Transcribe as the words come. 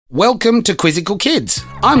Welcome to Quizzical Kids.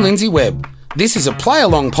 I'm Lindsay Webb. This is a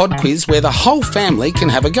play-along pod quiz where the whole family can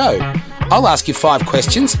have a go. I'll ask you 5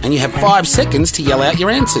 questions and you have 5 seconds to yell out your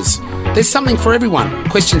answers. There's something for everyone.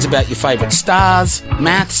 Questions about your favourite stars,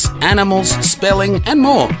 maths, animals, spelling and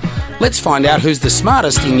more. Let's find out who's the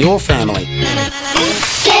smartest in your family.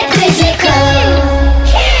 Get Quizzical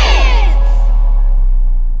Kids!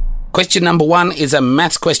 Question number 1 is a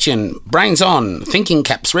maths question. Brains on. Thinking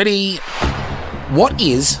caps ready. What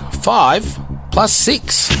is 5 plus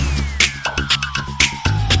 6?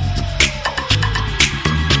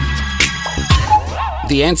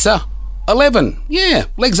 The answer, 11. Yeah,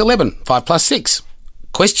 legs 11. 5 plus 6.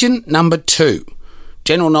 Question number 2.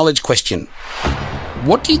 General knowledge question.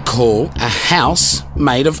 What do you call a house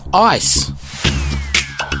made of ice?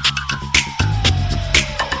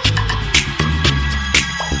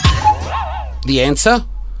 The answer,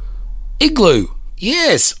 igloo.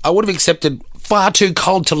 Yes, I would have accepted far too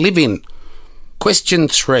cold to live in. Question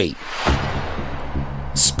 3.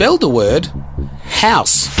 Spell the word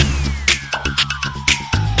house.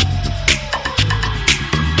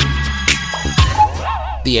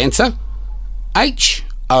 The answer,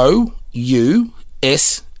 H-O-U-S-E.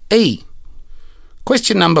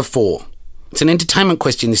 Question number 4. It's an entertainment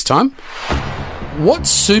question this time. What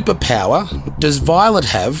superpower does Violet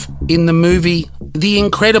have in the movie The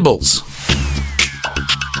Incredibles?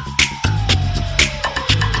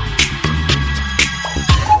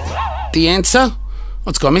 The answer? Oh,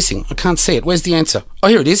 it's gone missing. I can't see it. Where's the answer? Oh,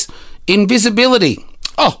 here it is. Invisibility.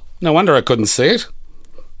 Oh, no wonder I couldn't see it.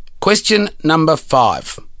 Question number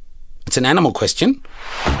 5. It's an animal question.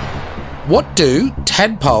 What do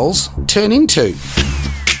tadpoles turn into?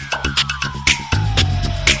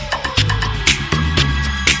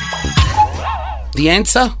 The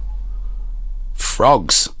answer?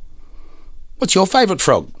 Frogs. What's your favourite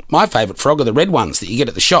frog? My favourite frog are the red ones that you get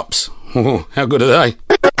at the shops. Oh, how good are they?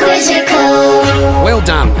 Quizzical! Well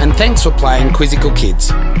done, and thanks for playing Quizzical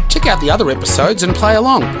Kids. Check out the other episodes and play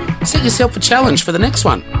along. Set yourself a challenge for the next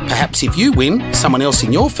one. Perhaps if you win, someone else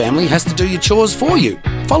in your family has to do your chores for you.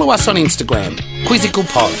 Follow us on Instagram, Quizzical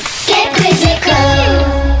Pod. Get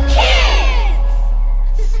Quizzical!